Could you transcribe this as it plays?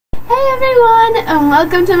Hey everyone, and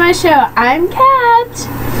welcome to my show. I'm Kat.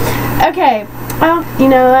 Okay, well, you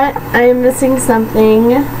know what? I am missing something.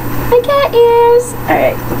 My cat ears.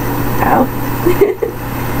 Alright. Ow.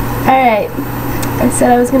 Alright. I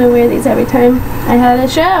said I was going to wear these every time I had a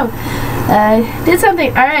show. I did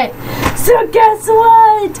something. Alright. So guess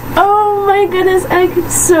what? Oh my goodness, I'm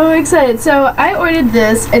so excited. So I ordered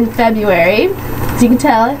this in February. As you can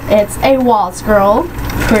tell, it's a wall scroll.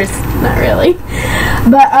 Of course, not really.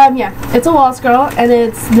 But yeah, it's a wall scroll, and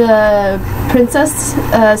it's the Princess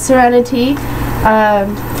Serenity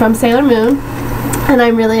from Sailor Moon, and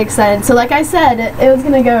I'm really excited. So like I said, it was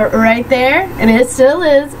gonna go right there, and it still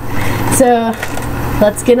is. So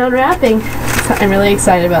let's get unwrapping. So I'm really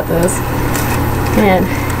excited about this. And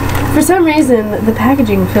for some reason, the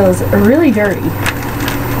packaging feels really dirty,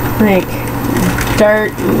 like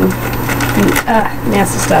dirt and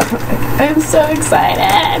nasty stuff. I'm so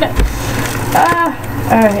excited.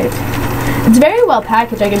 Alright. It's very well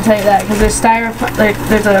packaged, I can tell you that, because there's styrofoam, like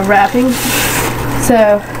there's a wrapping.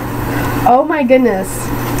 So, oh my goodness.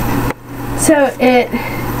 So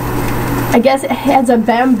I guess it has a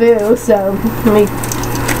bamboo, so let me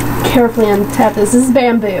carefully untap this. This is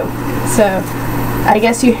bamboo. So, I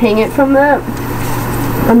guess you hang it from that.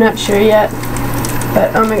 I'm not sure yet.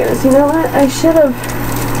 But, oh my goodness, you know what? I should have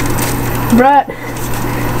brought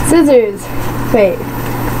scissors. Wait.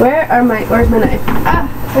 Where's my knife? Ah,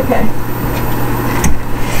 okay.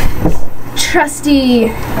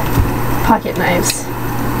 Trusty pocket knives.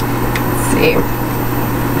 Let's see.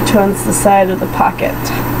 Which one's the side of the pocket?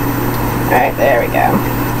 Alright, there we go.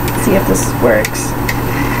 Let's see if this works.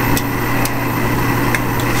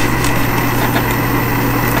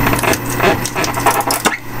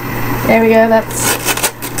 There we go, that's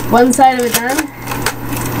one side of it done.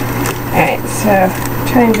 Alright, so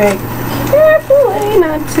trying very carefully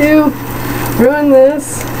not to ruin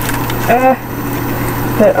this.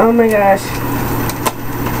 But oh my gosh.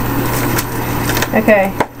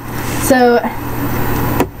 Okay, so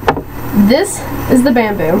this is the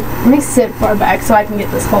bamboo. Let me sit far back so I can get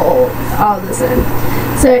all of this in.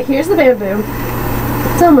 So here's the bamboo.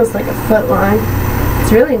 It's almost like a foot long.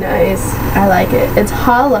 It's really nice. I like it. It's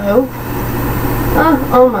hollow.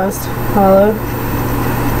 Almost hollow.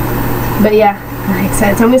 But yeah, I'm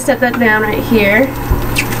excited. So I'm going to set that down right here.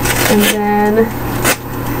 And then,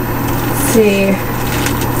 let's see.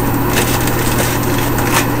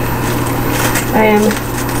 I am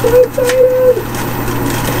so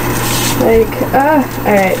excited.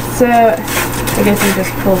 Alright, so I guess you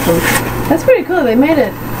just pull from. That's pretty cool. They made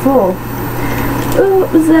it full. Ooh,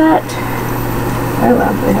 what was that? I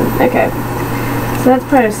love my head. Okay. So that's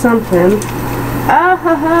part of something.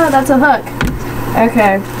 That's a hook.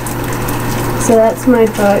 Okay. So that's my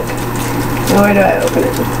hook. Now where do I open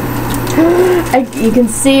it? You can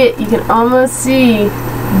see it. You can almost see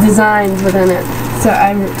designs within it. So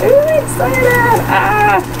I'm really excited.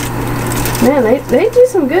 Man, they do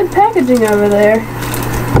some good packaging over there.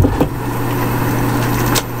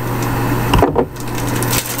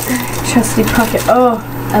 Trusty pocket. Oh,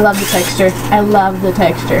 I love the texture. I love the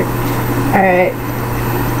texture. Alright.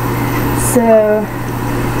 So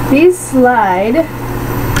these slide.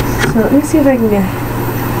 So let me see if I can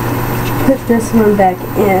put this one back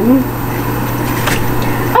in.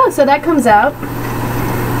 Oh, so that comes out.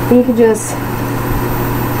 And you can just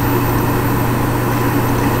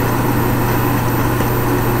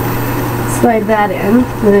slide that in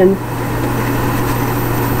and then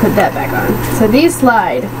put that back on. So these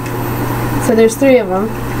slide. So there's 3 of them.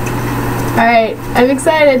 Alright, I'm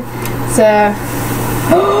excited. So,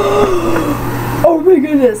 oh my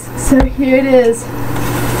goodness. So here it is.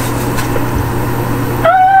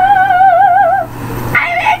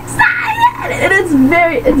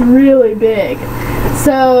 It's really big.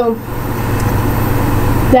 So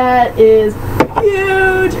that is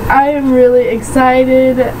huge. I am really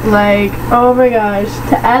excited. Like, oh my gosh,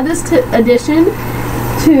 to add this addition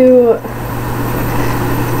to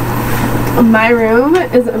my room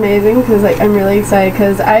is amazing, because like I'm really excited,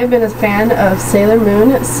 because I've been a fan of Sailor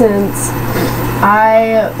Moon since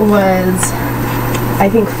I was, I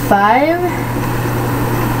think, 5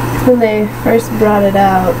 when they first brought it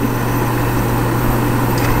out.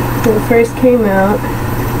 When it first came out, I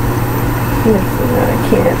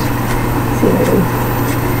can't see it.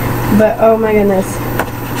 But oh my goodness,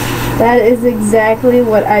 that is exactly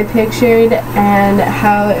what I pictured and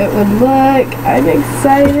how it would look. I'm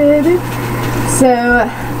excited. So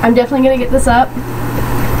I'm definitely gonna get this up,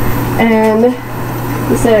 and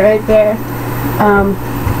you set it right there.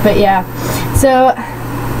 But yeah, so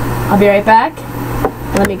I'll be right back.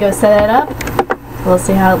 Let me go set it up. We'll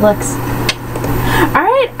see how it looks.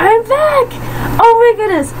 Alright, I'm Oh my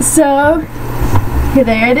goodness. So, here,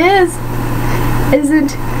 there it is. Isn't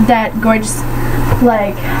that gorgeous?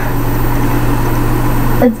 Like,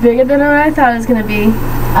 it's bigger than what I thought it was going to be.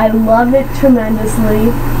 I love it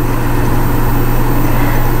tremendously.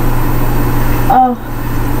 Oh,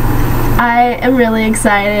 I am really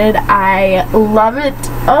excited. I love it.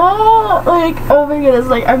 Oh, like, oh my goodness.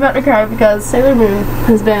 Like, I'm about to cry because Sailor Moon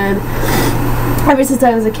has been, ever since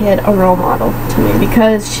I was a kid, a role model to me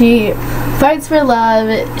because she fights for love.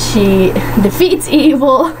 She defeats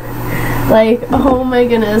evil. Like, oh my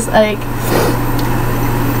goodness. Like,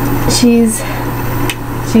 she's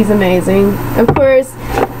amazing. Of course,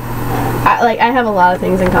 I have a lot of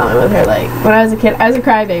things in common with her. Like, when I was a kid, I was a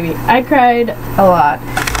crybaby. I cried a lot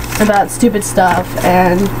about stupid stuff,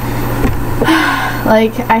 and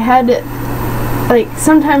like, I had, like,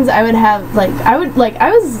 sometimes I would have, like, I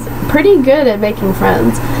was pretty good at making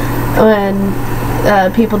friends when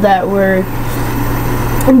people that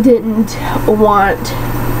didn't want,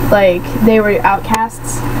 like, they were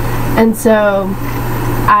outcasts, and so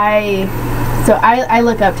I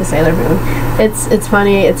look up to Sailor Moon. It's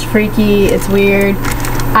funny, it's freaky, it's weird.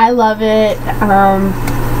 I love it.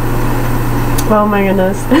 Oh my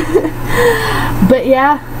goodness. But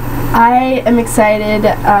yeah, I am excited.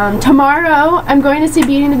 Tomorrow I'm going to see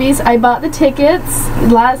Beauty and the Beast. I bought the tickets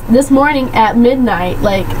this morning at midnight,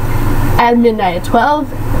 like at midnight, at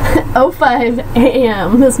 12:05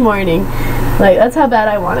 a.m. this morning. Like, that's how bad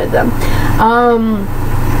I wanted them.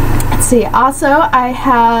 Let's see. Also, I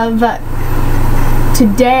have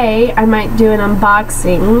today, I might do another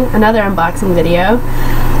unboxing video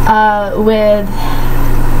with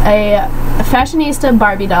a fashionista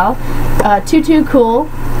Barbie doll. Too cool.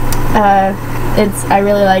 I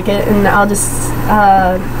really like it, and I'll just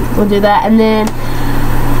we'll do that, and then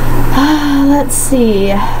let's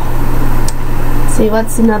see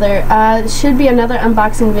what's another. Should be another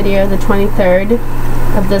unboxing video the 23rd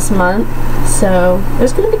of this month. So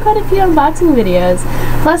there's going to be quite a few unboxing videos.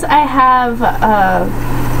 Plus, I have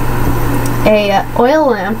a oil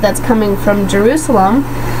lamp that's coming from Jerusalem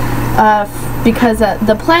because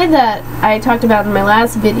the play that I talked about in my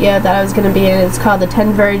last video that I was going to be in is called The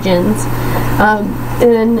 10 Virgins.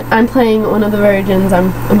 And I'm playing one of the virgins.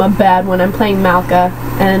 I'm a bad one. I'm playing Malka,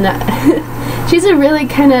 and she's a really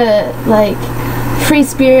kind of like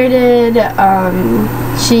free-spirited.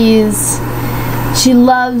 She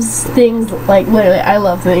loves things, like, literally, I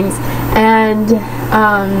love things, and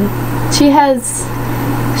she's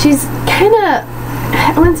kind of,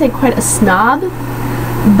 I wouldn't say quite a snob,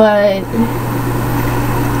 but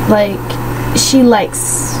like, she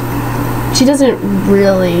doesn't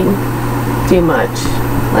really do much.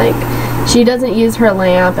 Like, she doesn't use her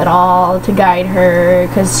lamp at all to guide her,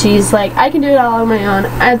 because she's like, I can do it all on my own.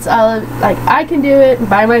 It's all, like, I can do it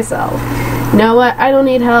by myself. You know what? I don't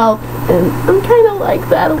need help. And I'm kind of like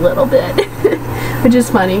that a little bit, which is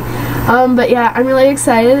funny. But yeah, I'm really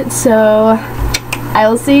excited. So I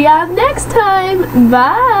will see y'all next time.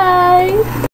 Bye.